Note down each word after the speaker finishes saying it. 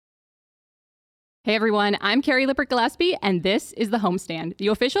Hey everyone, I'm Carrie Lippert-Gillespie, and this is The Homestand, the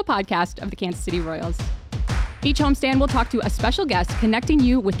official podcast of the Kansas City Royals. Each homestand will talk to a special guest connecting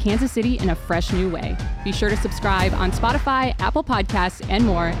you with Kansas City in a fresh new way. Be sure to subscribe on Spotify, Apple Podcasts, and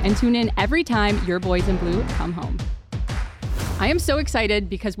more, and tune in every time your boys in blue come home. I am so excited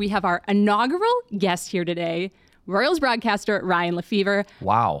because we have our inaugural guest here today, Royals broadcaster Ryan Lefebvre.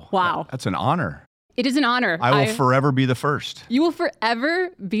 Wow. That's an honor. It is an honor. I will forever be the first. You will forever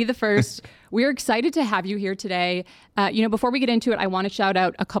be the first. We're excited to have you here today. Before we get into it, I want to shout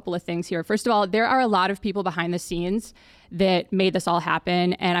out a couple of things here. First of all, there are a lot of people behind the scenes that made this all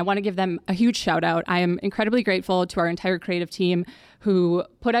happen, and I want to give them a huge shout out. I am incredibly grateful to our entire creative team who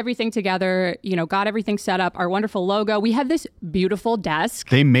put everything together, got everything set up, our wonderful logo. We have this beautiful desk.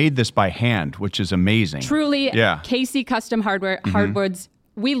 They made this by hand, which is amazing. Truly, yeah. KC Custom Hardwoods.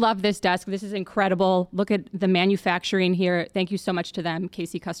 We love this desk. This is incredible. Look at the manufacturing here. Thank you so much to them,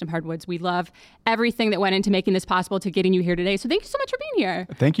 KC Custom Hardwoods. We love everything that went into making this possible, to getting you here today. So thank you so much for being here.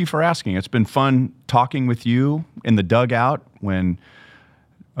 Thank you for asking. It's been fun talking with you in the dugout when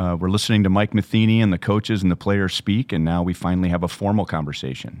we're listening to Mike Matheny and the coaches and the players speak, and now we finally have a formal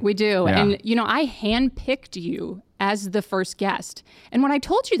conversation. We do. Yeah. And, I handpicked you as the first guest. And when I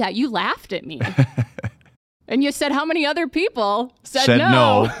told you that, you laughed at me. And you said, how many other people said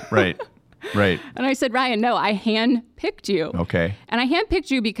no? Right. And I said, Ryan, no, I handpicked you. Okay. And I handpicked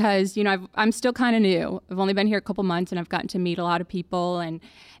you because, I'm still kind of new. I've only been here a couple months, and I've gotten to meet a lot of people, and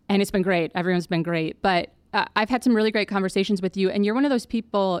it's been great. Everyone's been great. But I've had some really great conversations with you, and you're one of those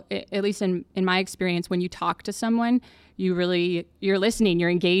people, at least in my experience, when you talk to someone, you're listening, you're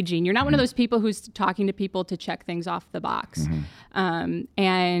engaging. You're not one of those people who's talking to people to check things off the box.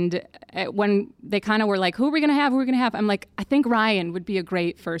 And when they kind of were like, who are we going to have? I'm like, I think Ryan would be a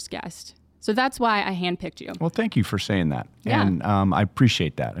great first guest. So that's why I handpicked you. Well, thank you for saying that. Yeah. And I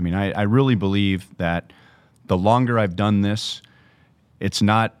appreciate that. I mean, I really believe that the longer I've done this, it's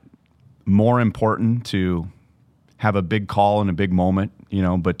not more important to have a big call and a big moment,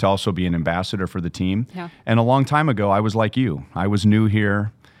 but to also be an ambassador for the team. Yeah. And a long time ago, I was like you. I was new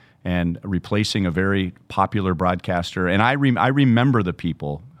here and replacing a very popular broadcaster. And I remember the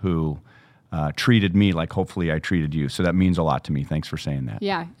people who treated me like hopefully I treated you. So that means a lot to me. Thanks for saying that.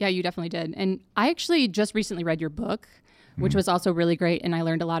 Yeah, you definitely did. And I actually just recently read your book, which was also really great, and I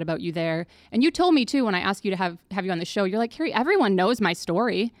learned a lot about you there. And you told me too, when I asked you to have you on the show, you're like, Carrie, everyone knows my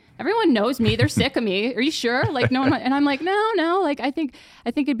story. Everyone knows me. They're sick of me. Are you sure? Like, no one. And I'm like, no. Like, I think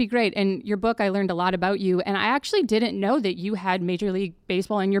it'd be great. And your book, I learned a lot about you. And I actually didn't know that you had Major League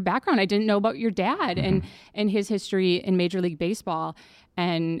Baseball in your background. I didn't know about your dad and his history in Major League Baseball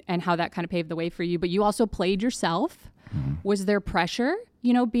and how that kind of paved the way for you. But you also played yourself. Was there pressure,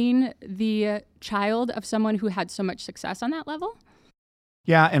 being the child of someone who had so much success on that level?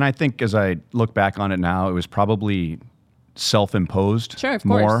 Yeah, and I think as I look back on it now, it was probably self-imposed. Sure, of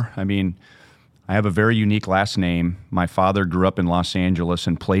more. course. I mean, I have a very unique last name. My father grew up in Los Angeles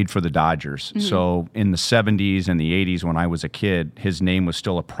and played for the Dodgers. So in the 70s and the 80s when I was a kid, his name was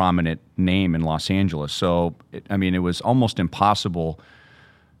still a prominent name in Los Angeles. So, it was almost impossible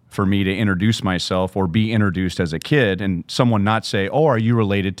for me to introduce myself or be introduced as a kid and someone not say, oh, are you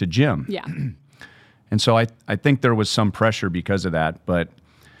related to Jim? Yeah. And so I think there was some pressure because of that. But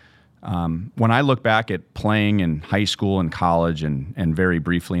when I look back at playing in high school and college and very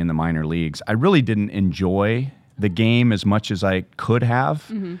briefly in the minor leagues, I really didn't enjoy the game as much as I could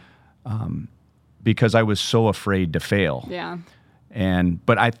have because I was so afraid to fail. Yeah.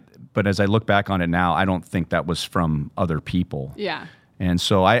 But as I look back on it now, I don't think that was from other people. Yeah. And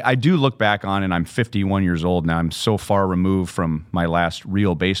so I do look back on, and I'm 51 years old now. I'm so far removed from my last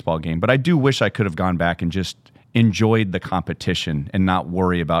real baseball game. But I do wish I could have gone back and just enjoyed the competition and not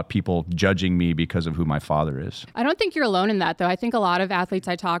worry about people judging me because of who my father is. I don't think you're alone in that, though. I think a lot of athletes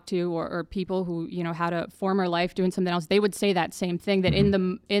I talk to or people who, had a former life doing something else, they would say that same thing, that in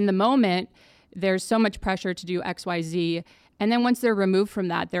the moment, there's so much pressure to do X, Y, Z. And then once they're removed from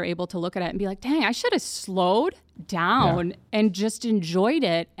that, they're able to look at it and be like, dang, I should have slowed down and just enjoyed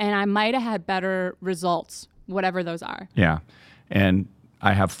it. And I might have had better results, whatever those are. Yeah. And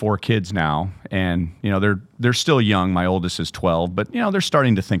I have 4 kids now, and they're still young. My oldest is 12, but they're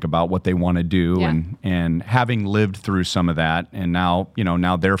starting to think about what they want to do, and having lived through some of that, and now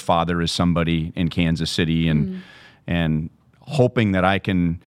their father is somebody in Kansas City, and hoping that I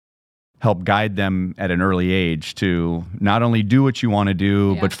can help guide them at an early age to not only do what you want to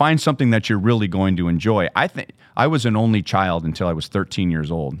do, but find something that you're really going to enjoy. I think I was an only child until I was 13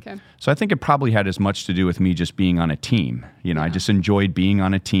 years old. Okay. So I think it probably had as much to do with me just being on a team. I just enjoyed being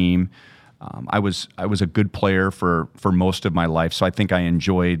on a team. I was a good player for most of my life, so I think I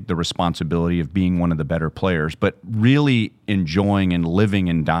enjoyed the responsibility of being one of the better players. But really enjoying and living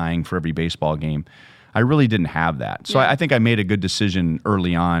and dying for every baseball game, I really didn't have that. So I think I made a good decision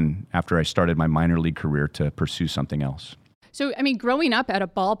early on after I started my minor league career to pursue something else. So, I mean, growing up at a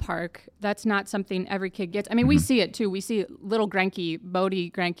ballpark, that's not something every kid gets. I mean, we see it too. We see little Greinke, Bodie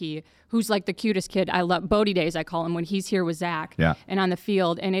Greinke, who's like the cutest kid. I love Bodie Days, I call him, when he's here with Zach and on the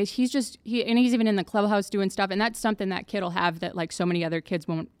field. And he's even in the clubhouse doing stuff. And that's something that kid will have that like so many other kids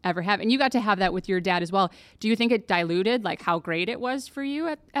won't ever have. And you got to have that with your dad as well. Do you think it diluted like how great it was for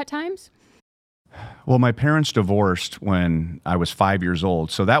you at times? Well, my parents divorced when I was 5 years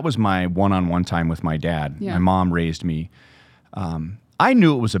old. So that was my one-on-one time with my dad. Yeah. My mom raised me. I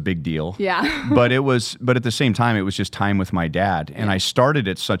knew it was a big deal. Yeah. but at the same time, it was just time with my dad. And I started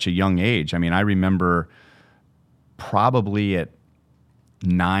at such a young age. I mean, I remember probably at 8 or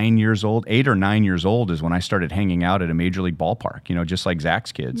 9 years old is when I started hanging out at a major league ballpark, just like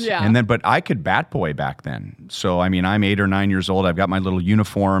Zach's kids. Yeah. But I could bat boy back then. So, I mean, I'm 8 or 9 years old. I've got my little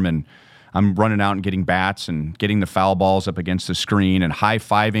uniform and I'm running out and getting bats and getting the foul balls up against the screen and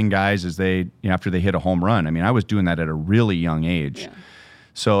high-fiving guys as they, after they hit a home run. I mean, I was doing that at a really young age. Yeah.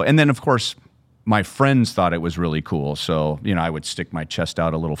 So, and then of course, my friends thought it was really cool. So, I would stick my chest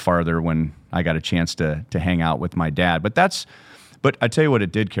out a little farther when I got a chance to hang out with my dad. But I tell you what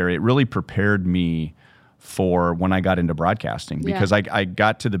it did, Carrie, it really prepared me for when I got into broadcasting because I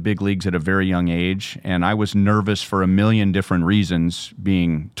got to the big leagues at a very young age and I was nervous for a million different reasons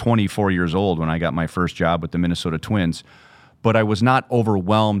being 24 years old when I got my first job with the Minnesota Twins, but I was not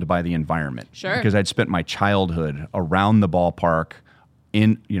overwhelmed by the environment. Sure. Because I'd spent my childhood around the ballpark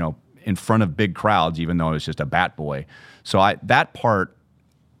in front of big crowds, even though I was just a bat boy. So that part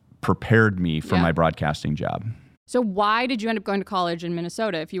prepared me for my broadcasting job. So why did you end up going to college in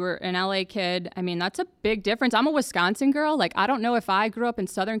Minnesota? If you were an LA kid, I mean, that's a big difference. I'm a Wisconsin girl. Like, I don't know if I grew up in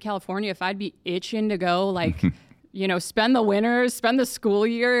Southern California, if I'd be itching to go, like, spend the school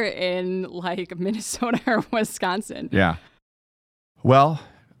year in, like, Minnesota or Wisconsin. Yeah. Well,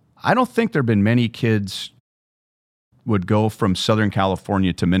 I don't think there have been many kids would go from Southern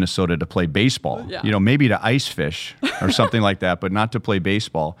California to Minnesota to play baseball. Yeah. Maybe to ice fish or something like that, but not to play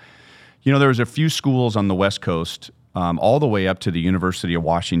baseball. There was a few schools on the West Coast, all the way up to the University of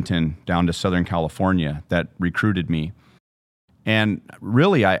Washington, down to Southern California, that recruited me. And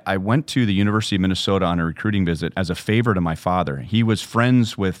really, I went to the University of Minnesota on a recruiting visit as a favor to my father. He was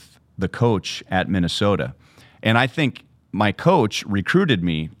friends with the coach at Minnesota. And I think my coach recruited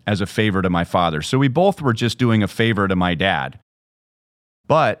me as a favor to my father. So we both were just doing a favor to my dad.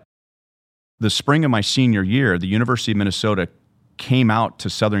 But the spring of my senior year, the University of Minnesota came out to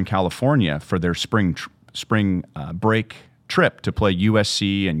Southern California for their spring break trip to play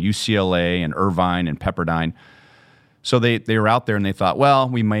USC and UCLA and Irvine and Pepperdine. So they were out there and they thought, well,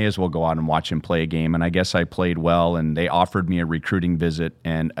 we may as well go out and watch him play a game. And I guess I played well and they offered me a recruiting visit.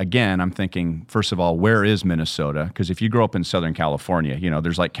 And again, I'm thinking, first of all, where is Minnesota? Because if you grow up in Southern California,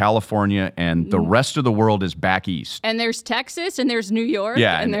 there's like California and the rest of the world is back east. And there's Texas and there's New York.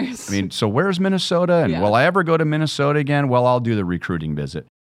 Yeah. And there's... so where's Minnesota? And will I ever go to Minnesota again? Well, I'll do the recruiting visit.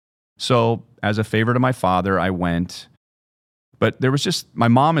 So as a favor to my father, I went. But there was just, my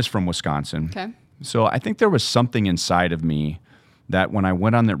mom is from Wisconsin. Okay. So I think there was something inside of me that when I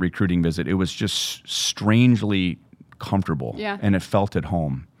went on that recruiting visit, it was just strangely comfortable and it felt at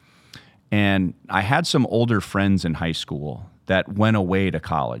home. And I had some older friends in high school that went away to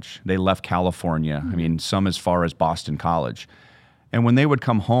college. They left California, I mean, some as far as Boston College. And when they would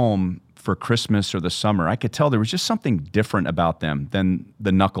come home for Christmas or the summer, I could tell there was just something different about them than the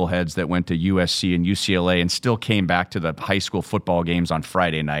knuckleheads that went to USC and UCLA and still came back to the high school football games on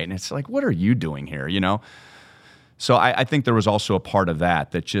Friday night. And it's like, what are you doing here, So I think there was also a part of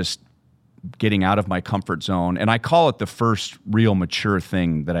that just getting out of my comfort zone. And I call it the first real mature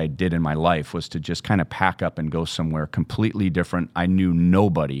thing that I did in my life was to just kind of pack up and go somewhere completely different. I knew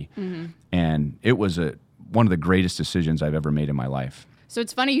nobody. And it was one of the greatest decisions I've ever made in my life. So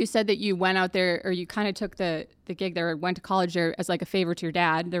it's funny you said that you went out there or you kind of took the gig there, went to college there as like a favor to your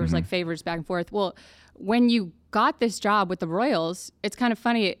dad. There was like favors back and forth. Well, when you got this job with the Royals, it's kind of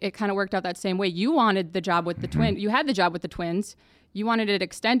funny. It kind of worked out that same way. You wanted the job with the Twins. You had the job with the Twins. You wanted it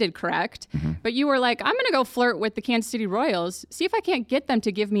extended, correct? But you were like, I'm going to go flirt with the Kansas City Royals, see if I can't get them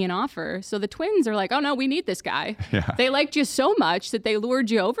to give me an offer. So the Twins are like, oh no, we need this guy. Yeah. They liked you so much that they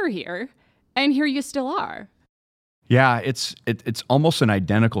lured you over here. And here you still are. Yeah, it's almost an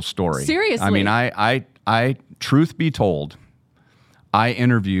identical story. Seriously. I mean, I truth be told, I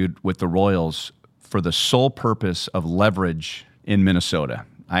interviewed with the Royals for the sole purpose of leverage in Minnesota.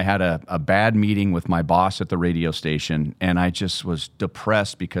 I had a bad meeting with my boss at the radio station, and I just was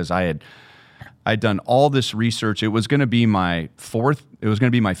depressed because I'd done all this research. It was going to be my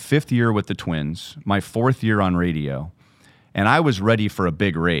fifth year with the Twins, my fourth year on radio. And I was ready for a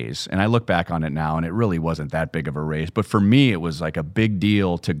big raise. And I look back on it now, and it really wasn't that big of a raise. But for me, it was like a big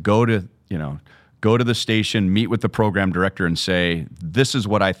deal to go to the station, meet with the program director, and say, this is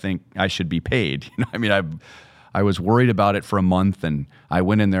what I think I should be paid. I mean, I was worried about it for a month, and I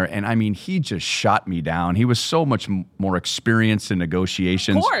went in there, and I mean, he just shot me down. He was so much more experienced in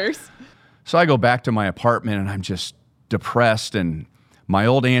negotiations. Of course. So I go back to my apartment, and I'm just depressed, and my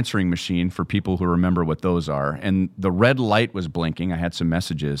old answering machine, for people who remember what those are, and the red light was blinking. I had some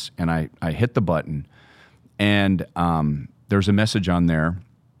messages, and I hit the button, and there's a message on there,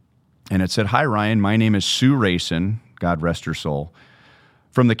 and it said, "Hi, Ryan. My name is Sue Rayson, God rest her soul,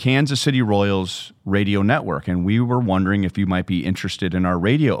 from the Kansas City Royals radio network, and we were wondering if you might be interested in our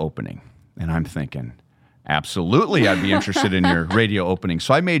radio opening." And I'm thinking, absolutely, I'd be interested in your radio opening.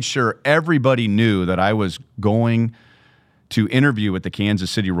 So I made sure everybody knew that I was going to interview with the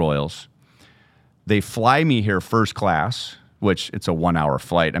Kansas City Royals. They fly me here first class, which it's a 1-hour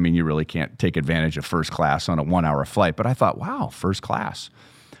flight. I mean, you really can't take advantage of first class on a 1-hour flight. But I thought, wow, first class.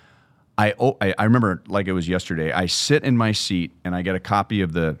 I remember like it was yesterday. I sit in my seat and I get a copy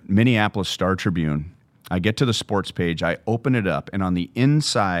of the Minneapolis Star-Tribune. I get to the sports page. I open it up, and on the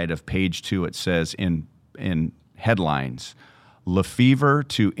inside of page 2, it says in headlines, "Lefevre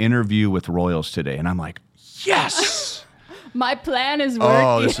to interview with Royals today." And I'm like, yes! My plan is working.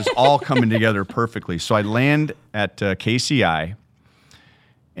 Oh, this is all coming together perfectly. So I land at KCI,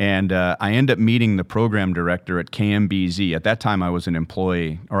 and I end up meeting the program director at KMBZ. At that time, I was an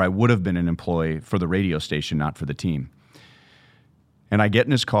employee, or I would have been an employee for the radio station, not for the team. And I get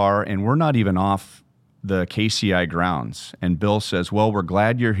in his car, and we're not even off the KCI grounds. And Bill says, "Well, we're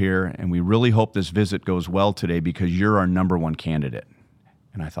glad you're here, and we really hope this visit goes well today because you're our number one candidate."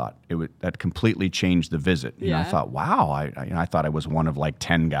 And I thought that completely changed the visit. You know, I thought, wow, I thought I was one of like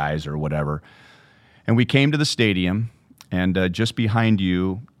 10 guys or whatever. And we came to the stadium, and just behind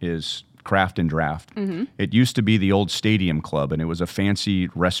you is Craft and Draft. Mm-hmm. It used to be the old Stadium Club, and it was a fancy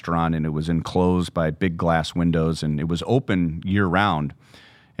restaurant, and it was enclosed by big glass windows, and it was open year-round.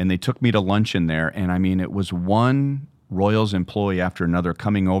 And they took me to lunch in there, and I mean, it was one Royals employee after another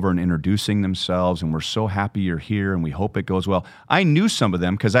coming over and introducing themselves, and we're so happy you're here, and we hope it goes well. I knew some of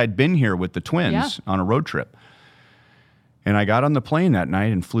them because I'd been here with the Twins on a road trip. And I got on the plane that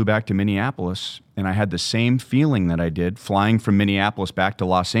night and flew back to Minneapolis, and I had the same feeling that I did flying from Minneapolis back to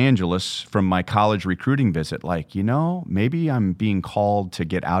Los Angeles from my college recruiting visit. Like, maybe I'm being called to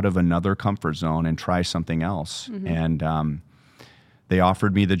get out of another comfort zone and try something else. Mm-hmm. And they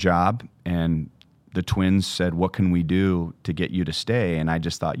offered me the job, and the Twins said, "What can we do to get you to stay?" And I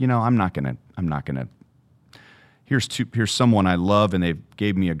just thought, I'm not gonna. Here's someone I love, and they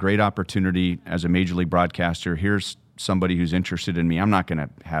gave me a great opportunity as a major league broadcaster. Here's somebody who's interested in me. I'm not gonna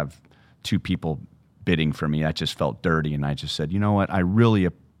have two people bidding for me. That just felt dirty, and I just said, you know what? I really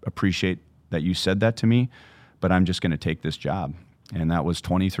appreciate that you said that to me, but I'm just gonna take this job. And that was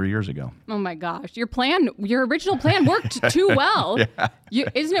 23 years ago. Oh my gosh. Your original plan worked too well.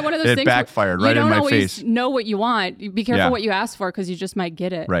 Isn't it one of those things? It backfired right in my face. You don't always know what you want. Be careful what you ask for, because you just might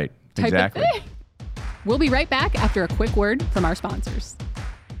get it. Right. Exactly. We'll be right back after a quick word from our sponsors.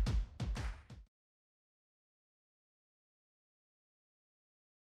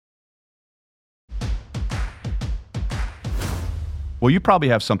 Well, you probably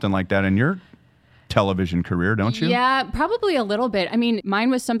have something like that in your television career, don't you? Yeah, probably a little bit. I mean, mine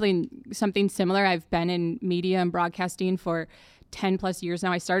was something similar. I've been in media and broadcasting for 10 plus years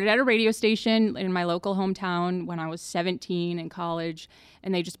now. I started at a radio station in my local hometown when I was 17 in college,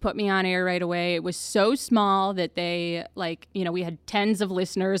 and they just put me on air right away. It was so small that they we had tens of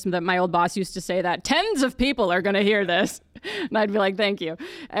listeners. That my old boss used to say that tens of people are going to hear this. And I'd be like, thank you.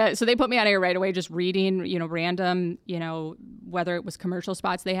 So they put me on air right away, just reading, random, whether it was commercial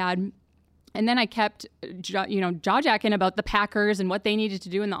spots they had. And then I kept, jaw-jacking about the Packers and what they needed to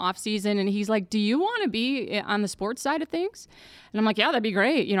do in the offseason. And he's like, "Do you want to be on the sports side of things?" And I'm like, "Yeah, that'd be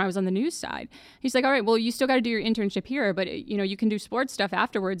great." I was on the news side. He's like, "All right, well, you still got to do your internship here, but, you can do sports stuff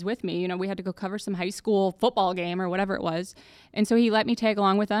afterwards with me." We had to go cover some high school football game or whatever it was. And so he let me tag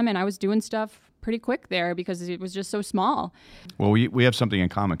along with them, and I was doing stuff pretty quick there because it was just so small. Well, we have something in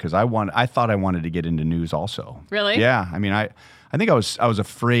common because I thought I wanted to get into news also. Really? Yeah. I mean, I think I was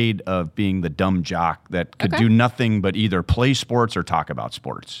afraid of being the dumb jock that could do nothing but either play sports or talk about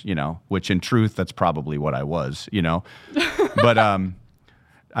sports, which in truth, that's probably what I was, But I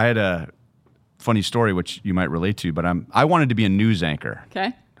had a funny story, which you might relate to, but I wanted to be a news anchor.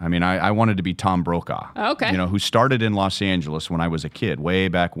 Okay. I mean, I wanted to be Tom Brokaw. Okay. You know, who started in Los Angeles when I was a kid, way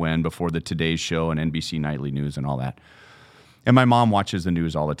back when, before the Today Show and NBC Nightly News and all that. And my mom watches the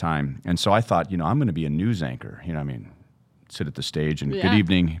news all the time. And so I thought, you know, I'm going to be a news anchor. You know, I mean, sit at the stage and good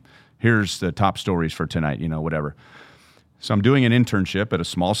evening. Here's the top stories for tonight, you know, whatever. So I'm doing an internship at a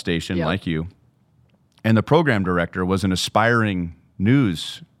small station like you. And the program director was an aspiring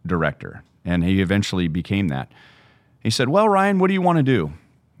news director. And he eventually became that. He said, well, Ryan, what do you want to do?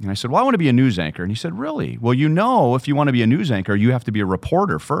 And I said, well, I want to be a news anchor. And he said, really? Well, you know, if you want to be a news anchor, you have to be a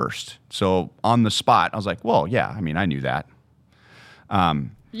reporter first. So on the spot, I was like, well, yeah, I mean, I knew that.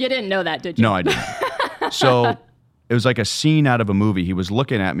 You didn't know that, did you? No, I didn't. So it was like a scene out of a movie. He was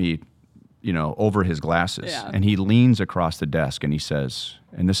looking at me, you know, over his glasses. Yeah. And he leans across the desk and he says,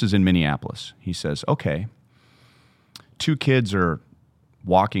 and this is in Minneapolis, he says, okay, 2 kids are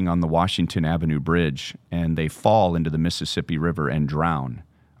walking on the Washington Avenue Bridge and they fall into the Mississippi River and drown.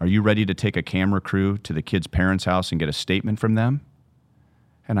 Are you ready to take a camera crew to the kids' parents' house and get a statement from them?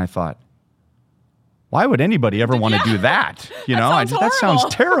 And I thought, why would anybody ever want to do that? You know, that sounds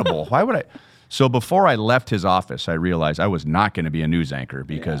terrible. Why would I? So before I left his office, I realized I was not going to be a news anchor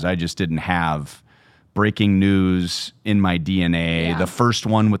because I just didn't have breaking news in my DNA. The first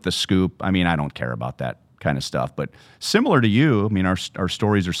one with the scoop. I mean, I don't care about that kind of stuff. But similar to you, I mean, our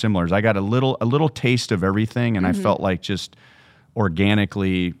stories are similar. I got a little taste of everything, and I felt like just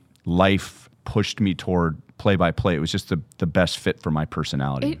organically life pushed me toward play-by-play. It was just the best fit for my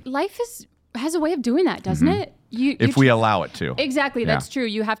personality. Life has a way of doing that, doesn't it? If we allow it to. Exactly, that's true.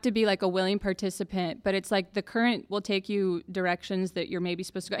 You have to be like a willing participant, but it's like the current will take you directions that you're maybe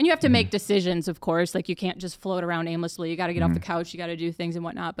supposed to go. And you have to make decisions, of course. Like you can't just float around aimlessly. You got to get off the couch. You got to do things and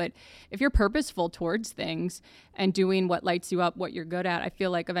whatnot. But if you're purposeful towards things and doing what lights you up, what you're good at, I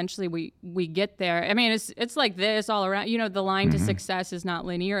feel like eventually we get there. I mean, it's like this all around. You know, the line to success is not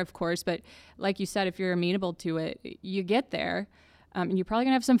linear, of course. But like you said, if you're amenable to it, you get there. And you're probably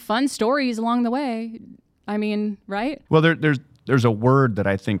going to have some fun stories along the way. I mean, right? Well, there's a word that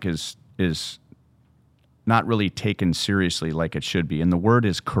I think is not really taken seriously like it should be, and the word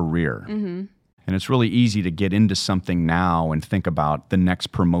is career. And it's really easy to get into something now and think about the next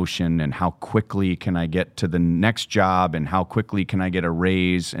promotion and how quickly can I get to the next job and how quickly can I get a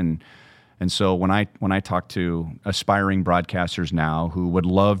raise. And so when I talk to aspiring broadcasters now who would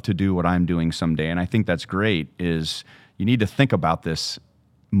love to do what I'm doing someday, and I think that's great, is you need to think about this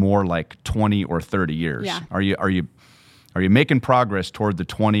more like 20 or 30 years. Yeah. Are you making progress toward the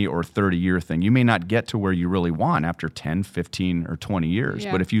 20 or 30 year thing? You may not get to where you really want after 10, 15, or 20 years.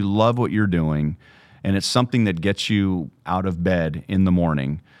 Yeah. But if you love what you're doing and it's something that gets you out of bed in the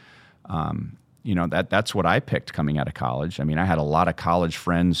morning, you know, that's what I picked coming out of college. I mean, I had a lot of college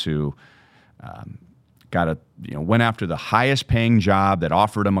friends who went after the highest paying job that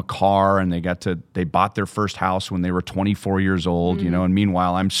offered them a car, and they bought their first house when they were 24 years old, you know, and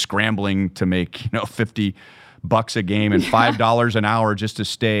meanwhile I'm scrambling to make, $50 a game and $5 an hour just to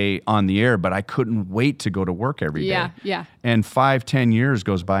stay on the air, but I couldn't wait to go to work every day. Yeah. And 5-10 years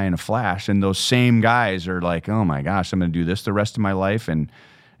goes by in a flash, and those same guys are like, oh my gosh, I'm going to do this the rest of my life, and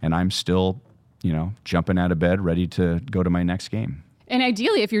I'm still, jumping out of bed ready to go to my next game. And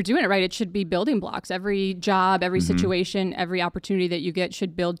ideally, if you're doing it right, it should be building blocks. Every job, every situation, every opportunity that you get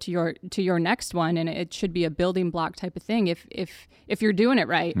should build to your next one, and it should be a building block type of thing. If you're doing it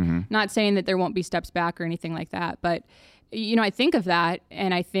right, not saying that there won't be steps back or anything like that, but I think of that,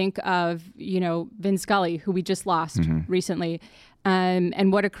 and I think of Vin Scully, who we just lost recently,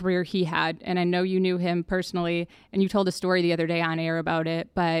 and what a career he had. And I know you knew him personally, and you told a story the other day on air about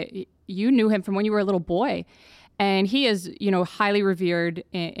it, but you knew him from when you were a little boy. And he is, highly revered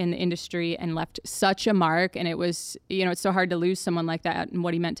in the industry and left such a mark. And it was, it's so hard to lose someone like that and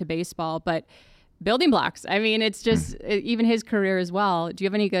what he meant to baseball. But building blocks, I mean, it's just even his career as well. Do you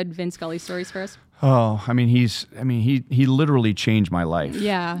have any good Vin Scully stories for us? Oh, I mean, he literally changed my life.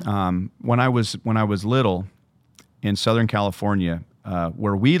 Yeah. When I was little in Southern California,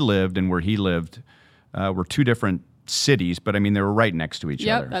 where we lived and where he lived were two different cities, but I mean, they were right next to each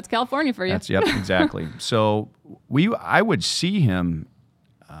other. Yep, that's California for you. Yep, exactly. So I would see him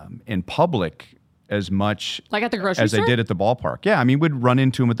in public as much like at the grocery as store? I did at the ballpark. Yeah, I mean, we'd run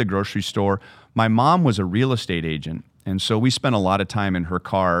into him at the grocery store. My mom was a real estate agent, and so we spent a lot of time in her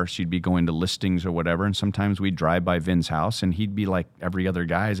car. She'd be going to listings or whatever, and sometimes we'd drive by Vin's house, and he'd be like every other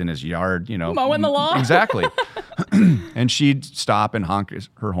guy's in his yard, mowing the lawn. Exactly. And she'd stop and honk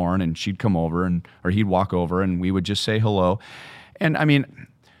her horn, and she'd come over, or he'd walk over, and we would just say hello. And I mean,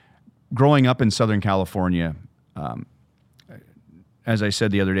 growing up in Southern California, as I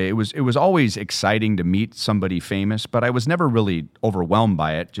said the other day, it was always exciting to meet somebody famous, but I was never really overwhelmed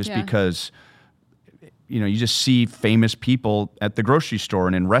by it just because, you just see famous people at the grocery store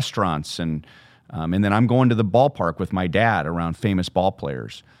and in restaurants, and then I'm going to the ballpark with my dad around famous ball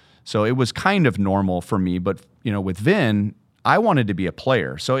players. So it was kind of normal for me, but with Vin, I wanted to be a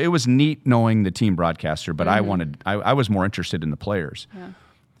player. So it was neat knowing the team broadcaster, but I was more interested in the players. Yeah.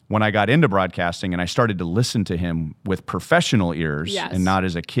 When I got into broadcasting and I started to listen to him with professional ears and not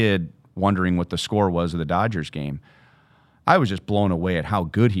as a kid wondering what the score was of the Dodgers game, I was just blown away at how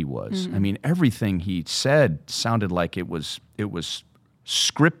good he was. I mean, everything he said sounded like it was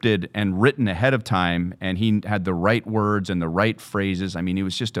scripted and written ahead of time, and he had the right words and the right phrases. I mean, he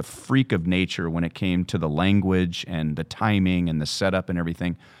was just a freak of nature when it came to the language and the timing and the setup and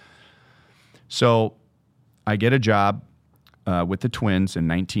everything. So I get a job with the Twins in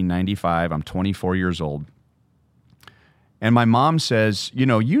 1995. I'm 24 years old. And my mom says,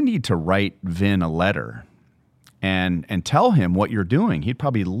 you need to write Vin a letter and tell him what you're doing. He'd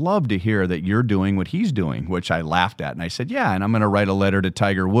probably love to hear that you're doing what he's doing, which I laughed at. And I said, yeah, and I'm going to write a letter to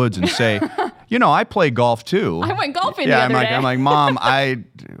Tiger Woods and say, I play golf too. I went golfing the other day. I'm like, Mom,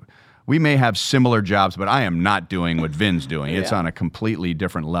 we may have similar jobs, but I am not doing what Vin's doing. It's on a completely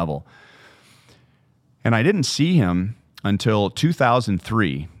different level. And I didn't see him until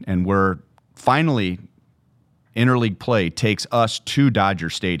 2003, and we're finally, interleague play takes us to Dodger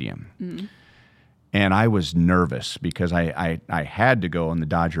Stadium. And I was nervous because I had to go in the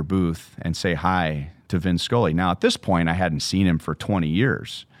Dodger booth and say hi to Vin Scully. Now, at this point, I hadn't seen him for 20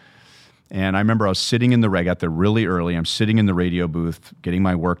 years. And I remember I was sitting in I got there really early. I'm sitting in the radio booth getting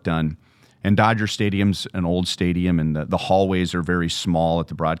my work done. And Dodger Stadium's an old stadium, and the hallways are very small at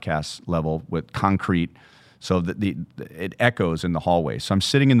the broadcast level with concrete. So it echoes in the hallway. So I'm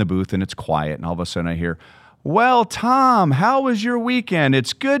sitting in the booth, and it's quiet, and all of a sudden I hear, "Well, Tom, how was your weekend?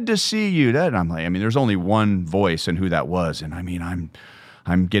 It's good to see you." And I'm like, there's only one voice and who that was. And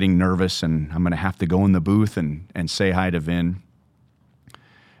I'm getting nervous, and I'm going to have to go in the booth and say hi to Vin.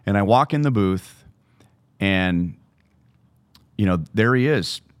 And I walk in the booth, and, there he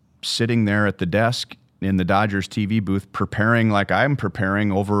is sitting there at the desk in the Dodgers TV booth, preparing like I'm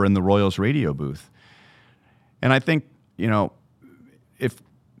preparing over in the Royals radio booth. And I think,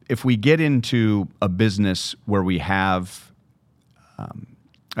 if we get into a business where we have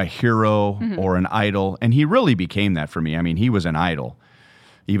a hero or an idol, and he really became that for me. He was an idol,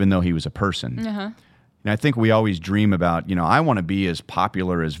 even though he was a person. And I think we always dream about, I want to be as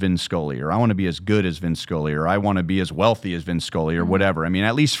popular as Vin Scully, or I want to be as good as Vin Scully, or I want to be as wealthy as Vin Scully, or whatever.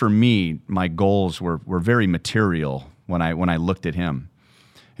 At least for me, my goals were very material when I looked at him.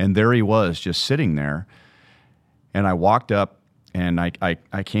 And there he was, just sitting there. And I walked up, and I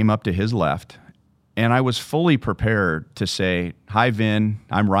came up to his left, and I was fully prepared to say, "Hi, Vin.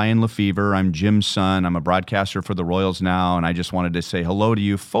 I'm Ryan Lefevre. I'm Jim's son. I'm a broadcaster for the Royals now, and I just wanted to say hello to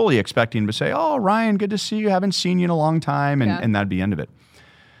you," fully expecting to say, "Oh, Ryan, good to see you. Haven't seen you in a long time," and that'd be the end of it.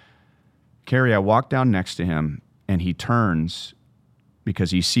 Carrie, I walked down next to him, and he turns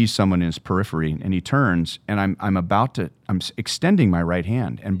because he sees someone in his periphery, and he turns, and I'm extending my right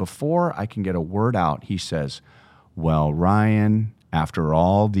hand, and before I can get a word out, he says, "Well, Ryan, after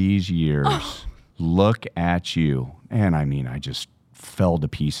all these years, look at you." And I just fell to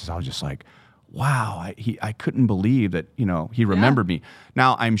pieces. I was just like, wow, I couldn't believe that, he remembered me.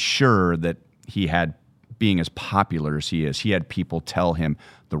 Now, I'm sure that he had, being as popular as he is, he had people tell him,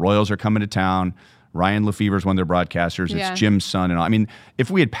 the Royals are coming to town. Ryan Lefevre is one of their broadcasters. It's Jim's son. And all.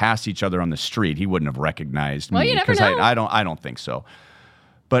 If we had passed each other on the street, he wouldn't have recognized me. You never know. I don't think so.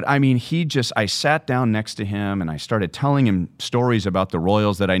 But I sat down next to him, and I started telling him stories about the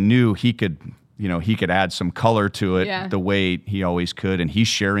Royals that I knew he could add some color to it the way he always could. And he's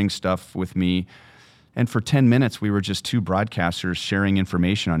sharing stuff with me. And for 10 minutes, we were just two broadcasters sharing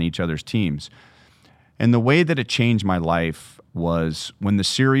information on each other's teams. And the way that it changed my life was when the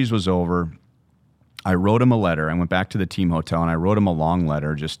series was over, I wrote him a letter. I went back to the team hotel, and I wrote him a long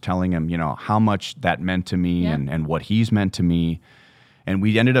letter just telling him, how much that meant to me and what he's meant to me. And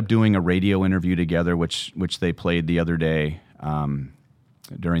we ended up doing a radio interview together, which they played the other day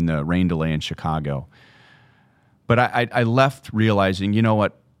during the rain delay in Chicago. But I left realizing, you know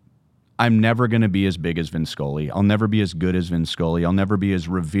what? I'm never going to be as big as Vin Scully. I'll never be as good as Vin Scully. I'll never be as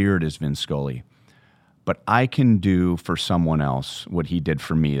revered as Vin Scully. But I can do for someone else what he did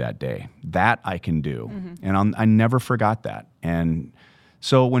for me that day. That I can do. And I never forgot that. And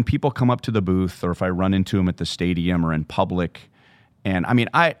so when people come up to the booth, or if I run into them at the stadium or in public, and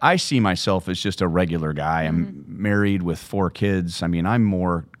I see myself as just a regular guy. I'm married with 4 kids. I'm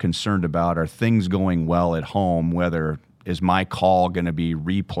more concerned about, are things going well at home, whether is my call going to be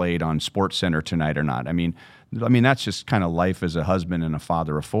replayed on SportsCenter tonight or not? I mean, that's just kind of life as a husband and a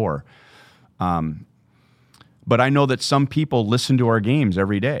father of four. But I know that some people listen to our games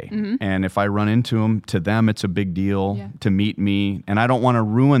every day. Mm-hmm. And if I run into them, to them, it's a big deal to meet me. And I don't want to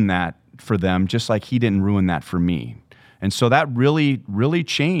ruin that for them, just like he didn't ruin that for me. And so that really, really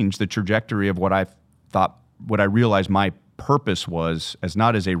changed the trajectory of what I realized my purpose was, as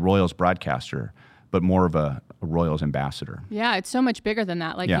not as a Royals broadcaster, but more of a Royals ambassador. Yeah, it's so much bigger than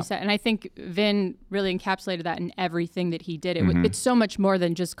that, like you said. And I think Vin really encapsulated that in everything that he did. It's so much more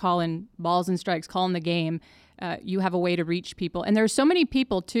than just calling balls and strikes, calling the game. You have a way to reach people. And there's so many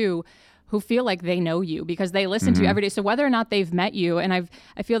people, too, who feel like they know you because they listen to you every day. So whether or not they've met you, and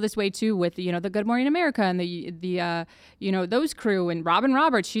I feel this way too with, the Good Morning America and the those crew, and Robin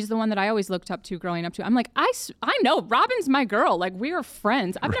Roberts, she's the one that I always looked up to growing up to. I'm like, I know Robin's my girl. Like, we are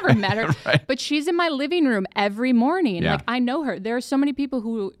friends. I've never met her, but she's in my living room every morning. Yeah. Like, I know her. There are so many people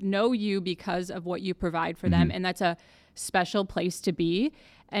who know you because of what you provide for them. And that's a special place to be.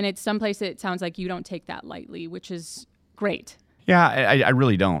 And it's someplace that it sounds like you don't take that lightly, which is great. Yeah, I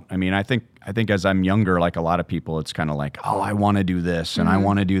really don't. I mean, I think as I'm younger, like a lot of people, it's kind of like, oh, I want to do this and I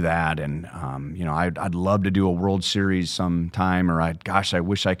want to do that, and I'd love to do a World Series sometime, or I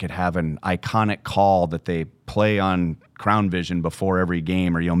wish I could have an iconic call that they play on Crown Vision before every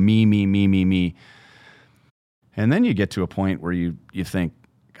game, or me. And then you get to a point where you think,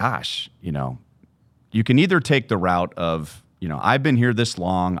 gosh, you can either take the route of, I've been here this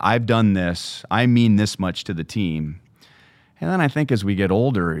long, I've done this, I mean this much to the team. And then I think as we get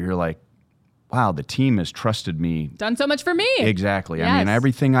older, you're like, wow, the team has trusted me. Done so much for me. Exactly. Yes. I mean,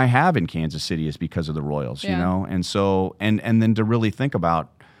 everything I have in Kansas City is because of the Royals, And so, and then to really think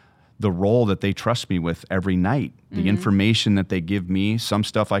about the role that they trust me with every night, the information that they give me, some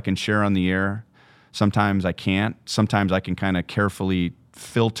stuff I can share on the air, sometimes I can't. Sometimes I can kind of carefully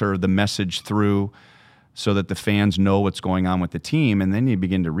filter the message through so that the fans know what's going on with the team. And then you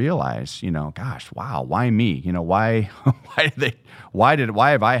begin to realize, gosh, wow, why me? Why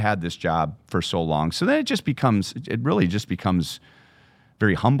have I had this job for so long? So then it really just becomes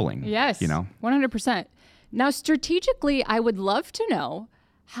very humbling. Yes, 100%. Now, strategically, I would love to know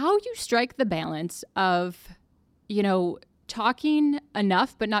how you strike the balance of, talking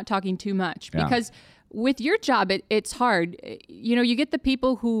enough, but not talking too much. Because with your job, it's hard. You get the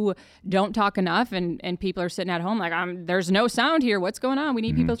people who don't talk enough, and people are sitting at home like, there's no sound here. What's going on? We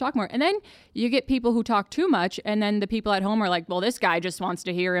need people to talk more. And then you get people who talk too much, and then the people at home are like, well, this guy just wants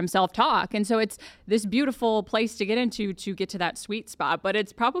to hear himself talk. And so it's this beautiful place to get into to get to that sweet spot, but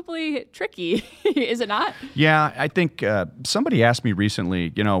it's probably tricky, is it not? Yeah, I think somebody asked me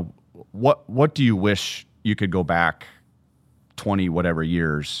recently, what do you wish you could go back 20 whatever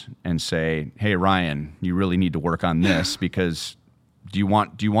years and say, hey, Ryan, you really need to work on this, because do you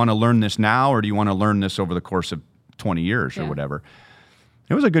want to learn this now, or do you want to learn this over the course of 20 years or whatever?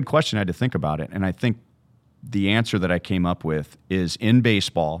 It was a good question. I had to think about it. And I think the answer that I came up with is, in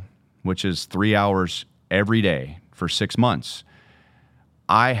baseball, which is 3 hours every day for 6 months,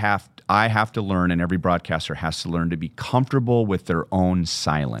 I have to learn, and every broadcaster has to learn, to be comfortable with their own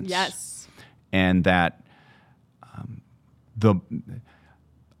silence. Yes. And that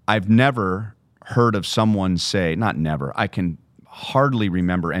I've never heard of someone say, not never, I can hardly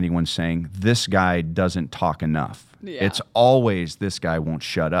remember anyone saying, this guy doesn't talk enough. Yeah. It's always, this guy won't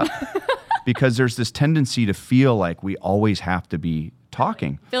shut up. Because there's this tendency to feel like we always have to be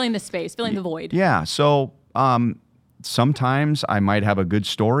talking. Filling the space, filling the void. Yeah. So sometimes I might have a good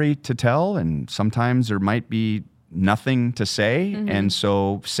story to tell, and sometimes there might be nothing to say, and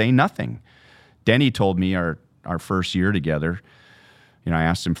so say nothing. Denny told me our first year together, I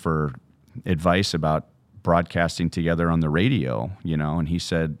asked him for advice about broadcasting together on the radio, and he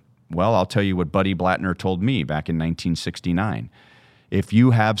said, well, I'll tell you what Buddy Blattner told me back in 1969. If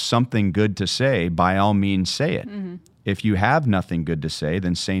you have something good to say, by all means say it. If you have nothing good to say,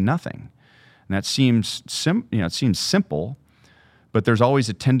 then say nothing. And that seems it seems simple, but there's always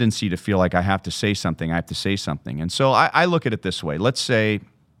a tendency to feel like I have to say something. And so I look at it this way. Let's say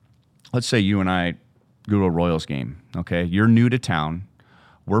you and I go to a Royals game, okay? You're new to town.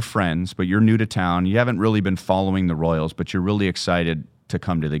 We're friends, but you're new to town. You haven't really been following the Royals, but you're really excited to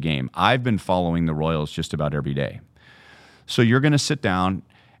come to the game. I've been following the Royals just about every day. So you're going to sit down,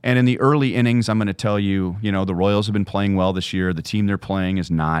 and in the early innings, I'm going to tell you, the Royals have been playing well this year. The team they're playing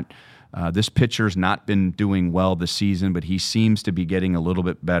is not. This pitcher's not been doing well this season, but he seems to be getting a little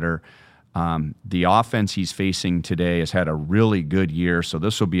bit better. The offense he's facing today has had a really good year, so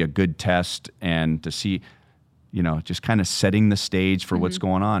this will be a good test, and to see, just kind of setting the stage for what's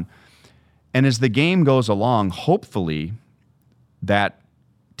going on. And as the game goes along, hopefully that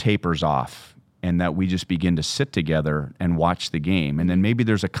tapers off and that we just begin to sit together and watch the game. And then maybe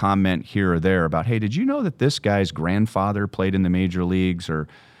there's a comment here or there about, hey, did you know that this guy's grandfather played in the major leagues, or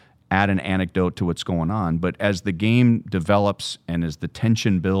add an anecdote to what's going on. But as the game develops and as the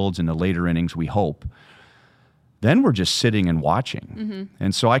tension builds in the later innings, we hope, then we're just sitting and watching. Mm-hmm.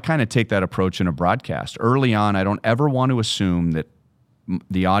 And so I kind of take that approach in a broadcast. Early on, I don't ever want to assume that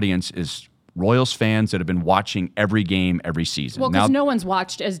the audience is Royals fans that have been watching every game every season. Well, because no one's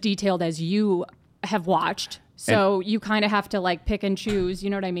watched as detailed as you have watched. So you kind of have to like pick and choose.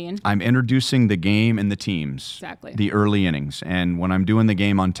 You know what I mean? I'm introducing the game and the teams. Exactly. The early innings. And when I'm doing the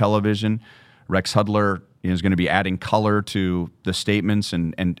game on television, Rex Hudler is going to be adding color to the statements,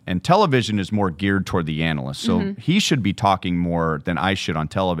 and television is more geared toward the analyst. So he should be talking more than I should on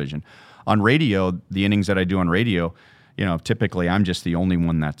television. On radio, the innings that I do on radio, typically I'm just the only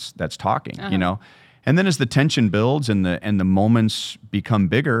one that's talking, And then as the tension builds and the moments become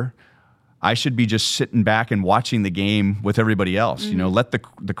bigger, I should be just sitting back and watching the game with everybody else. Let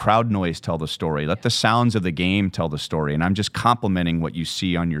the crowd noise tell the story. Let the sounds of the game tell the story. And I'm just complimenting what you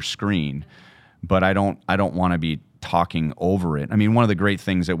see on your screen. But I don't want to be talking over it. I mean, one of the great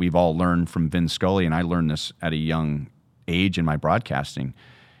things that we've all learned from Vin Scully, and I learned this at a young age in my broadcasting,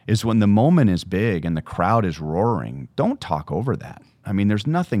 is when the moment is big and the crowd is roaring, don't talk over that. I mean, there's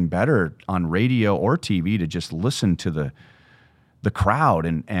nothing better on radio or TV to just listen to the crowd,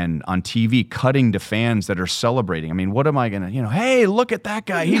 and on TV cutting to fans that are celebrating. I mean, what am I going to, hey, look at that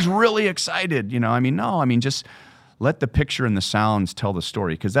guy. He's really excited. Just let the picture and the sounds tell the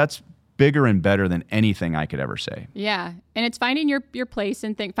story, because that's bigger and better than anything I could ever say. Yeah. And it's finding your place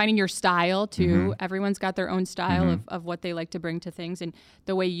and finding your style too. Mm-hmm. Everyone's got their own style of what they like to bring to things. And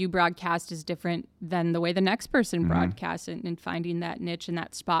the way you broadcast is different than the way the next person broadcasts. And finding that niche and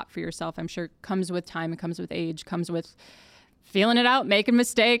that spot for yourself, I'm sure comes with time, it comes with age, comes with feeling it out, making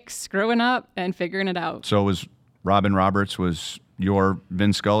mistakes, screwing up, and figuring it out. So was Robin Roberts was your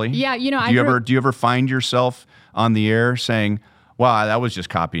Vin Scully? Yeah, Do you ever find yourself on the air saying, "Wow, I was just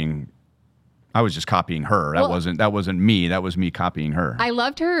copying her. That wasn't me. That was me copying her." I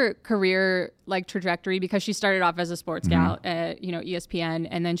loved her career trajectory, because she started off as a sports gal at ESPN,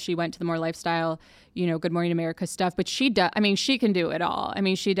 and then she went to the more lifestyle, Good Morning America stuff. But she can do it all. I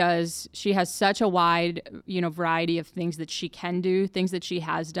mean, she has such a wide, variety of things that she can do, things that she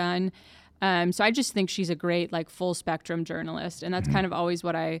has done. So I just think she's a great full spectrum journalist, and that's kind of always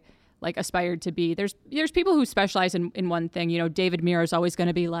what I aspired to be. There's people who specialize in one thing. David Muir is always going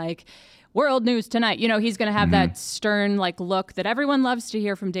to be World News Tonight. He's going to have that stern look that everyone loves to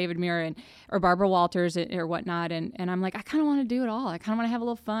hear from David Muir or Barbara Walters or whatnot. And I'm I kind of want to do it all. I kind of want to have a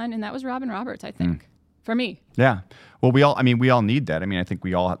little fun. And that was Robin Roberts, I think, for me. Yeah. Well, we all need that. I mean, I think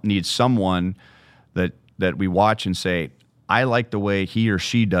we all need someone that we watch and say, I like the way he or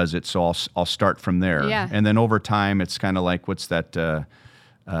she does it, so I'll start from there. Yeah. And then over time, it's kind of what's that, that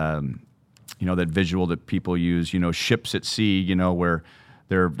visual that people use, ships at sea, where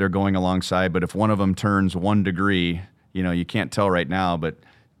they're going alongside, but if one of them turns 1 degree, you can't tell right now, but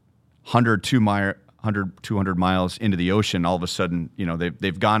 200 miles into the ocean, all of a sudden,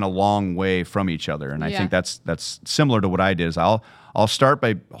 they've gone a long way from each other. And I think that's similar to what I did. Is I'll start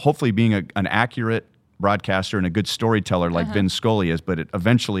by hopefully being an accurate broadcaster and a good storyteller like Vin Scully is, but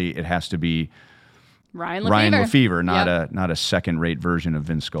eventually it has to be Ryan Lefevre, not a second-rate version of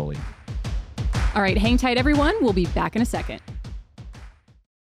Vin Scully. All right, hang tight, everyone. We'll be back in a second.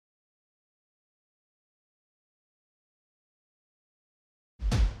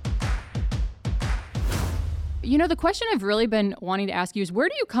 The question I've really been wanting to ask you is, where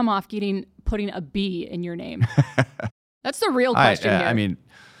do you come off putting a B in your name? That's the real question here. I mean,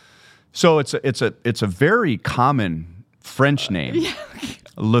 so it's a very common French name. Yeah.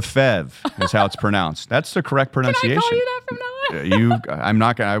 Lefebvre is how it's pronounced. That's the correct pronunciation. Can I call you that from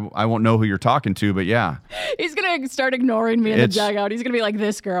now on? I won't know who you're talking to, but yeah. He's going to start ignoring me in the dugout. He's going to be like,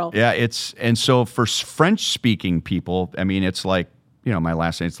 this girl. Yeah, and so for French-speaking people, I mean, it's my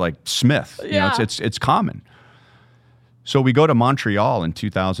last name, it's like Smith. Yeah. It's common. So we go to Montreal in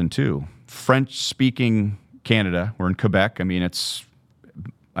 2002. French-speaking Canada. We're in Quebec. I mean,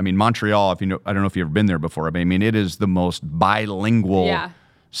 Montreal, I don't know if you've ever been there before. I mean, it is the most bilingual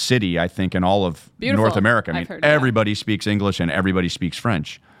city, I think, in all of North America. I mean, everybody speaks English and everybody speaks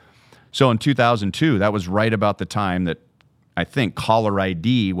French. So in 2002, that was right about the time that I think caller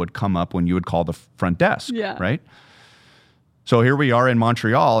ID would come up when you would call the front desk, right? So here we are in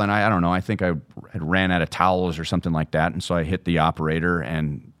Montreal, and I don't know, I think I had ran out of towels or something like that, and so I hit the operator,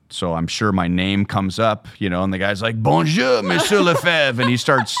 and so I'm sure my name comes up, and the guy's like, "Bonjour, Monsieur Lefebvre," and he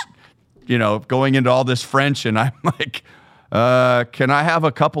starts, going into all this French, and I'm like, can I have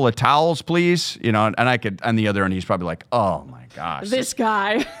a couple of towels, please? And I could, on the other end, he's probably like, oh my gosh. This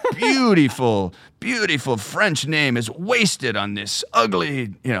guy. beautiful French name is wasted on this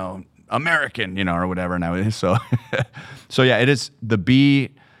ugly, American, or whatever. And so yeah, it is the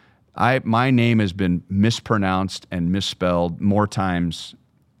B. My name has been mispronounced and misspelled more times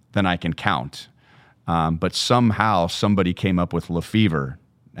than I can count. But somehow somebody came up with Lefevre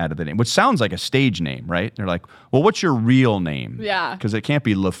out of the name, which sounds like a stage name, right? They're like, well, what's your real name? Yeah. Because it can't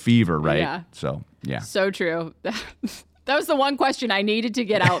be Lefevre, right? Yeah. So, yeah. So true. That was the one question I needed to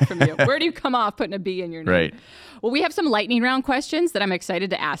get out from you. Where do you come off putting a B in your name? Right. Well, we have some lightning round questions that I'm excited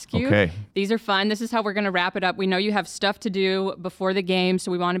to ask you. Okay. These are fun. This is how we're going to wrap it up. We know you have stuff to do before the game,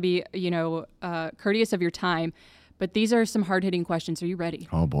 so we want to be, courteous of your time. But these are some hard-hitting questions. Are you ready?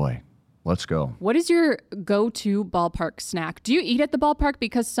 Oh, boy. Let's go. What is your go-to ballpark snack? Do you eat at the ballpark?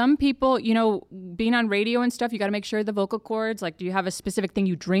 Because some people, being on radio and stuff, you got to make sure the vocal cords, do you have a specific thing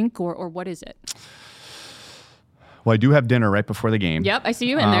you drink or what is it? Well, I do have dinner right before the game. Yep, I see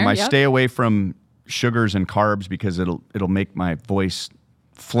you in there. I stay away from sugars and carbs because it'll make my voice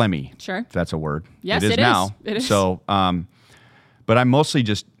phlegmy. Sure. If that's a word. Yes, it is now. It is. So, but I'm mostly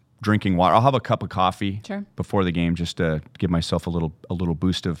just drinking water. I'll have a cup of coffee before the game just to give myself a little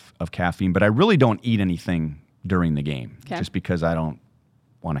boost of caffeine. But I really don't eat anything during the game just because I don't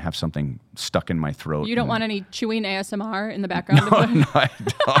want to have something stuck in my throat. You don't want any chewing ASMR in the background? No, I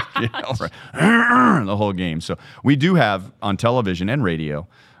don't. The whole game. So we do have on television and radio,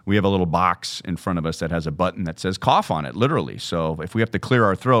 we have a little box in front of us that has a button that says cough on it, literally. So if we have to clear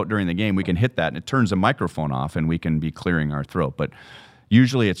our throat during the game, we can hit that and it turns the microphone off and we can be clearing our throat. But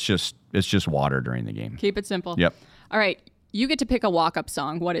usually it's just water during the game. Keep it simple. Yep. All right. You get to pick a walk-up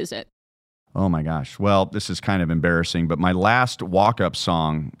song. What is it? Oh, my gosh. Well, this is kind of embarrassing, but my last walk-up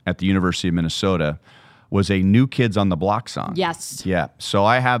song at the University of Minnesota was a New Kids on the Block song. Yes. Yeah. So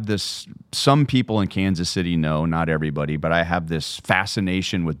I have this, some people in Kansas City know, not everybody, but I have this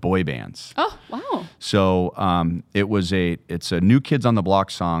fascination with boy bands. Oh, wow. So it's a New Kids on the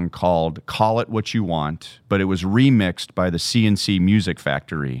Block song called Call It What You Want, but it was remixed by the CNC Music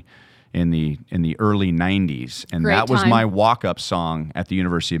Factory in the early 90s. And Great that was time. my walk-up song at the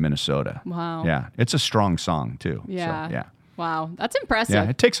University of Minnesota. Wow. Yeah. It's a strong song too. Yeah. So, yeah. Wow. That's impressive. Yeah.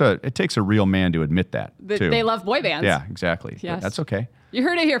 It takes a real man to admit that too. They love boy bands. Yeah, exactly. Yes. But that's okay. You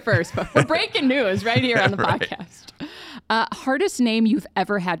heard it here first, but we're breaking news right here on the Right. podcast. Hardest name you've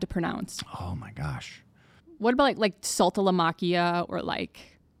ever had to pronounce? Oh my gosh. What about like Saltalamacchia or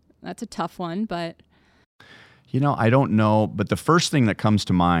that's a tough one, but... I don't know, but the first thing that comes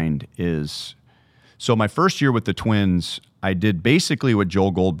to mind is, so my first year with the Twins, I did basically what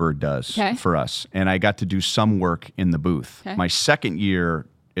Joel Goldberg does for us, and I got to do some work in the booth. Okay. My second year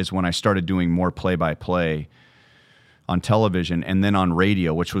is when I started doing more play-by-play on television and then on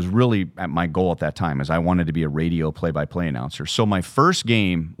radio, which was really my goal at that time, is I wanted to be a radio play-by-play announcer. So my first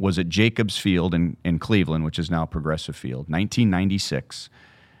game was at Jacobs Field in Cleveland, which is now Progressive Field, 1996,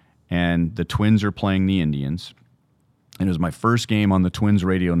 and the Twins are playing the Indians. And it was my first game on the Twins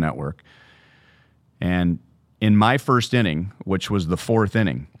radio network. And in my first inning, which was the fourth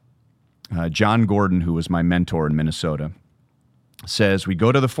inning, John Gordon, who was my mentor in Minnesota, says, we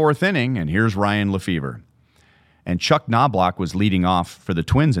go to the fourth inning, and here's Ryan Lefevre. And Chuck Knobloch was leading off for the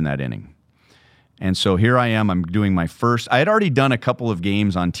Twins in that inning. And so here I am, I'm doing my first. I had already done a couple of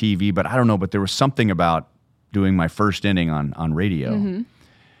games on TV, but I don't know, but there was something about doing my first inning on radio. Mm-hmm.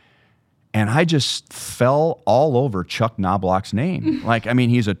 And I just fell all over Chuck Knobloch's name.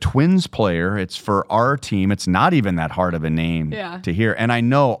 He's a Twins player. It's for our team. It's not even that hard of a name to hear. And I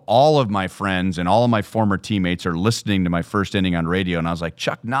know all of my friends and all of my former teammates are listening to my first inning on radio. And I was like,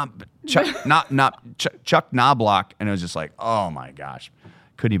 Chuck Knobloch. And it was just like, oh my gosh.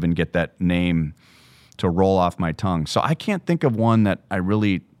 Couldn't even get that name to roll off my tongue. So I can't think of one that I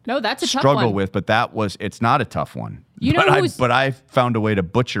really that's a struggle tough one. with, but it's not a tough one. But I found a way to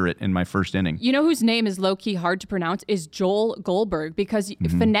butcher it in my first inning. You know whose name is low-key hard to pronounce is Joel Goldberg, because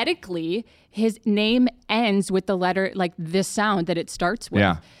phonetically his name ends with the letter, this sound that it starts with.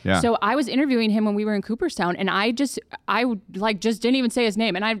 Yeah. So I was interviewing him when we were in Cooperstown, and I just didn't even say his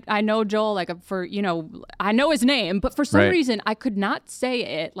name. And I know Joel I know his name, but for some reason I could not say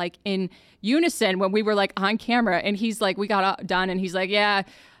it in unison when we were on camera. And he's we got done, and he's like, yeah,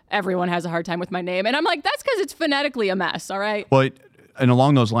 everyone has a hard time with my name. And I'm like, that's because it's phonetically a mess, all right? Well, and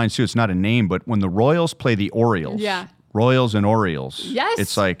along those lines, too, it's not a name, but when the Royals play the Orioles, Royals and Orioles,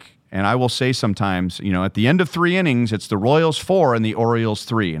 it's and I will say sometimes, at the end of 3 innings, it's the Royals 4 and the Orioles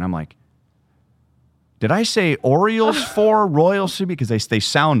 3. And I'm like, Did I say Orioles 4, Royals 3? Because they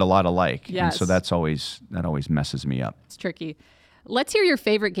sound a lot alike. Yes. And so that always messes me up. It's tricky. Let's hear your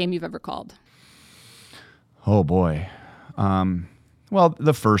favorite game you've ever called. Oh, boy. Well,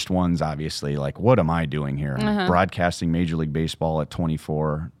 the first one's obviously like, what am I doing here? Broadcasting Major League Baseball at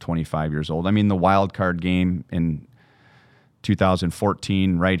 24, 25 years old. I mean, the wild card game in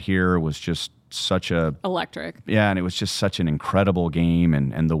 2014 right here was just such a... Electric. Yeah, and it was just such an incredible game,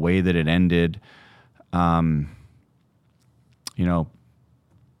 and the way that it ended, Game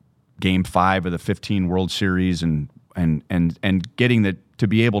 5 of the 15 World Series and getting to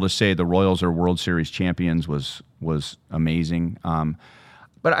be able to say the Royals are World Series champions was amazing.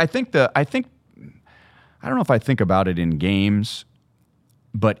 But I don't know if I think about it in games,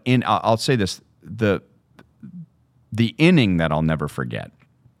 but I'll say this, the inning that I'll never forget.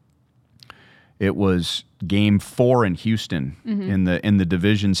 It was Game 4 in Houston in the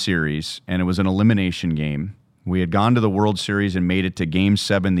division series, and it was an elimination game. We had gone to the World Series and made it to Game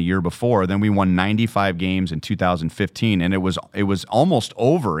 7 the year before. Then we won 95 games in 2015, and it was almost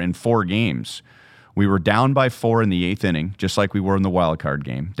over in 4 games. We were down by 4 in the 8th inning, just like we were in the wild card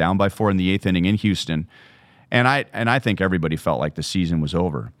game. Down by 4 in the 8th inning in Houston, and I think everybody felt like the season was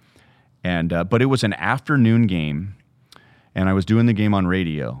over. But it was an afternoon game, and I was doing the game on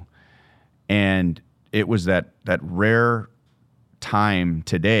radio, and it was that rare time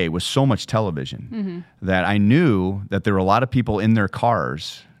today with so much television that I knew that there were a lot of people in their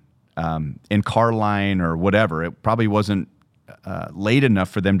cars, in car line or whatever. It probably wasn't late enough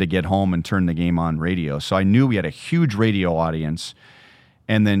for them to get home and turn the game on radio. So I knew we had a huge radio audience,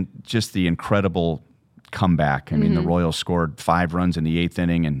 and then just the incredible comeback. I mean, the Royals scored 5 runs in the 8th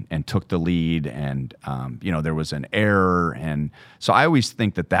inning and took the lead, and there was an error, and so I always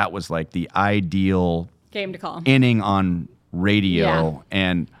think that was like the ideal game to call inning on radio.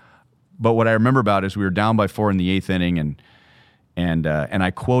 But what I remember about is we were down by 4 in the 8th inning, and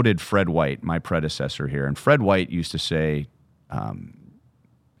I quoted Fred White, my predecessor here, and Fred White used to say,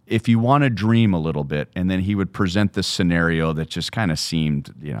 if you want to dream a little bit, and then he would present this scenario that just kind of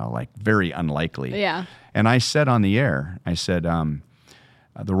seemed, like very unlikely. Yeah. And I said on the air,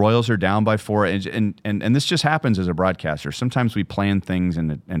 the Royals are down by 4, and this just happens as a broadcaster. Sometimes we plan things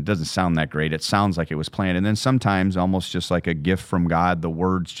and it doesn't sound that great. It sounds like it was planned, and then sometimes, almost just like a gift from God, the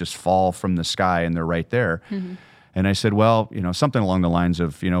words just fall from the sky and they're right there. And I said, well, something along the lines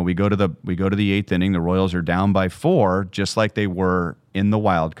of, we go to the 8th inning, the Royals are down by 4, just like they were in the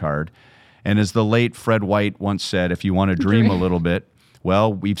wild card. And as the late Fred White once said, if you want to dream a little bit,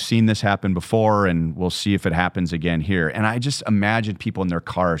 well, we've seen this happen before, and we'll see if it happens again here. And I just imagined people in their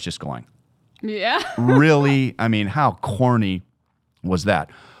cars just going, yeah, really? I mean, how corny was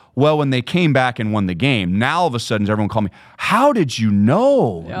that? Well, when they came back and won the game, now all of a sudden everyone called me, how did you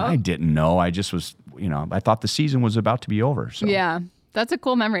know? Yep. I didn't know. I just was, I thought the season was about to be over. So. Yeah, that's a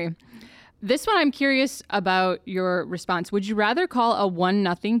cool memory. This one, I'm curious about your response. Would you rather call a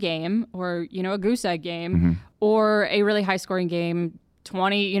 1-0 game or, a goose egg game or a really high-scoring game?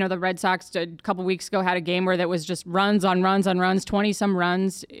 20, the Red Sox a couple weeks ago had a game where that was just runs on runs on runs, 20-some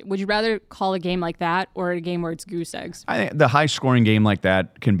runs. Would you rather call a game like that or a game where it's goose eggs? I think the high-scoring game like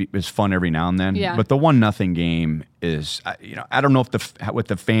that is fun every now and then. Yeah. But the 1-0 game is, I don't know if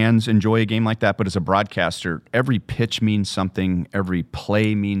the fans enjoy a game like that, but as a broadcaster, every pitch means something, every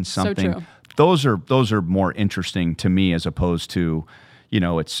play means something. So true. Those are more interesting to me as opposed to,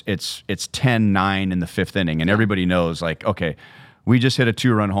 it's 10-9 in the 5th inning, and everybody knows, like, okay, we just hit a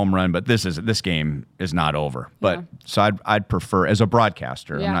 2-run home run, but this game is not over. But so I'd prefer, as a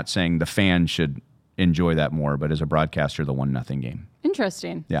broadcaster, I'm not saying the fans should enjoy that more, but as a broadcaster, the 1-0 game.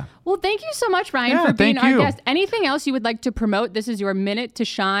 Interesting. Yeah. Well, thank you so much, Ryan, for being our guest. Anything else you would like to promote? This is your minute to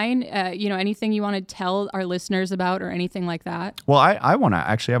shine. Anything you want to tell our listeners about or anything like that? Well, I want to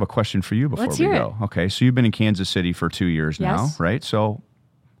actually have a question for you before we go. Okay, so you've been in Kansas City for 2 years now, right? So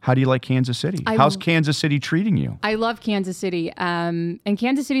how do you like Kansas City? How's Kansas City treating you? I love Kansas City. And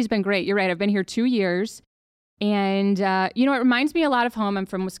Kansas City's been great. You're right. I've been here 2 years. And, it reminds me a lot of home. I'm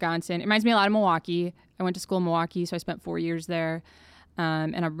from Wisconsin. It reminds me a lot of Milwaukee. I went to school in Milwaukee, so I spent 4 years there.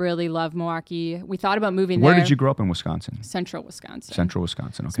 And I really love Milwaukee. We thought about moving there. Where did you grow up in Wisconsin? Central Wisconsin. Central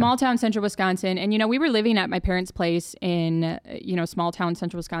Wisconsin, okay. Small town, Central Wisconsin. And, we were living at my parents' place in, small town,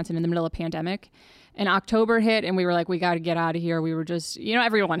 Central Wisconsin in the middle of pandemic. And October hit, and we were like, we got to get out of here. We were just,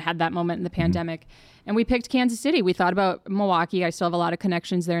 everyone had that moment in the pandemic. And we picked Kansas City. We thought about Milwaukee. I still have a lot of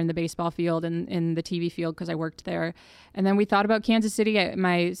connections there in the baseball field and in the TV field because I worked there. And then we thought about Kansas City.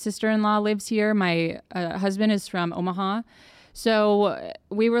 My sister-in-law lives here. My husband is from Omaha. So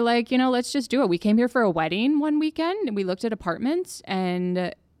we were like, let's just do it. We came here for a wedding one weekend, and we looked at apartments,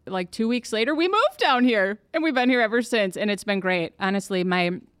 and like 2 weeks later, we moved down here and we've been here ever since. And it's been great. Honestly,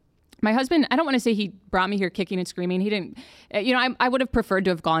 my husband, I don't want to say he brought me here kicking and screaming. He didn't, I would have preferred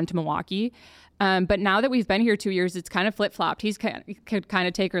to have gone to Milwaukee. But now that we've been here 2 years, it's kind of flip-flopped. He could kind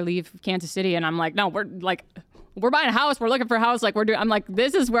of take or leave Kansas City. And I'm like, no, we're buying a house. We're looking for a house. I'm like,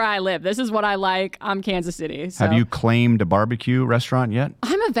 this is where I live. This is what I like. I'm Kansas City. So. Have you claimed a barbecue restaurant yet?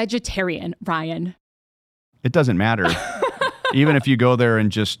 I'm a vegetarian, Ryan. It doesn't matter. Even if you go there and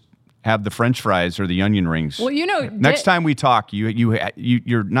just have the French fries or the onion rings. Well, next time we talk,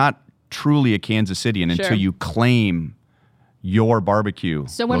 you're not truly a Kansas Citian until you claim your barbecue.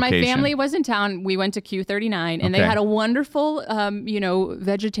 So when location. my family was in town, we went to Q39 and they had a wonderful,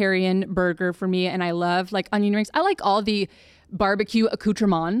 vegetarian burger for me. And I love like onion rings. I like all the barbecue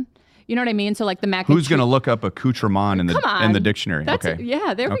accoutrement. You know what I mean? So like the mac and Who's going to look up accoutrement in the dictionary?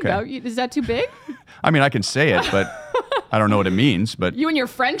 Yeah, there we go. Is that too big? I mean, I can say it, but I don't know what it means. But you and your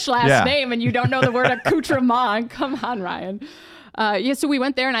French last name and you don't know the word accoutrement. Come on, Ryan. So we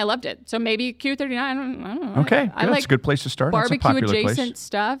went there and I loved it. So maybe Q39. I don't know. Okay, I like it's a good place to start. Barbecue adjacent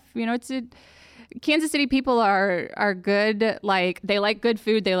stuff. Kansas City people are good. Like they like good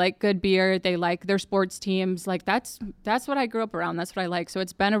food. They like good beer. They like their sports teams. Like that's what I grew up around. That's what I like. So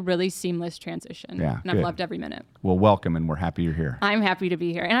it's been a really seamless transition. Yeah, and I've loved every minute. Well, welcome, and we're happy you're here. I'm happy to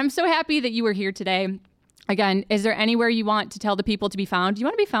be here, and I'm so happy that you were here today. Again, is there anywhere you want to tell the people to be found? Do you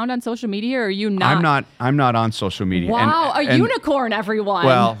want to be found on social media, or are you not? I'm not on social media. Wow, a unicorn, everyone.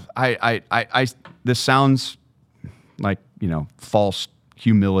 Well, this sounds like, false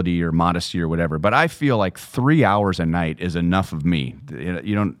humility or modesty or whatever, but I feel like 3 hours a night is enough of me.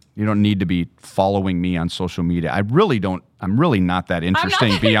 You don't need to be following me on social media. I'm really not that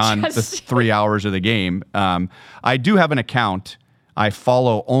interesting beyond the 3 hours of the game. I do have an account. I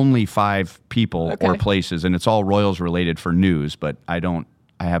follow only 5 people or places, and it's all Royals related for news, but I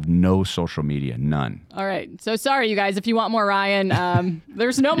have no social media, none. All right. So sorry, you guys, if you want more Ryan,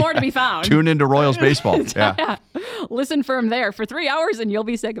 there's no more to be found. Tune into Royals baseball. Yeah. Listen for him there for 3 hours and you'll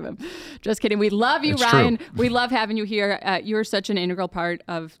be sick of him. Just kidding. We love you, Ryan. True. We love having you here. You're such an integral part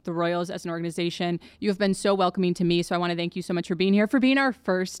of the Royals as an organization. You have been so welcoming to me. So I want to thank you so much for being here, for being our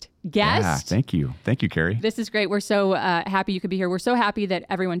first guest. Yeah, thank you. Thank you, Carrie. This is great. We're so happy you could be here. We're so happy that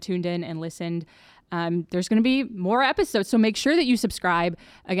everyone tuned in and listened. There's going to be more episodes, so make sure that you subscribe.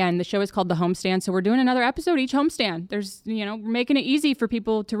 Again, the show is called The Homestand, so we're doing another episode each homestand. There's, we're making it easy for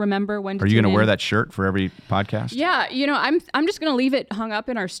people to remember when to. Are you going to wear that shirt for every podcast? Yeah, I'm just going to leave it hung up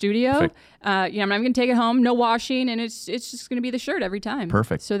in our studio. I'm not going to take it home, no washing, and it's just going to be the shirt every time.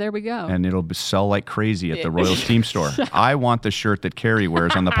 Perfect. So there we go. And it'll sell like crazy at the Royals team store. I want the shirt that Carrie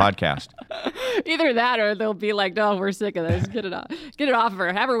wears on the podcast. Either that, or they'll be like, "No, we're sick of this. Get it off of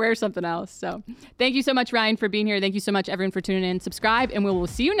her. Have her wear something else." So, thank you so much, Ryan, for being here. Thank you so much, everyone, for tuning in. Subscribe, and we will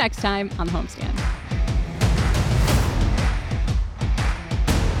see you next time on The Homestand.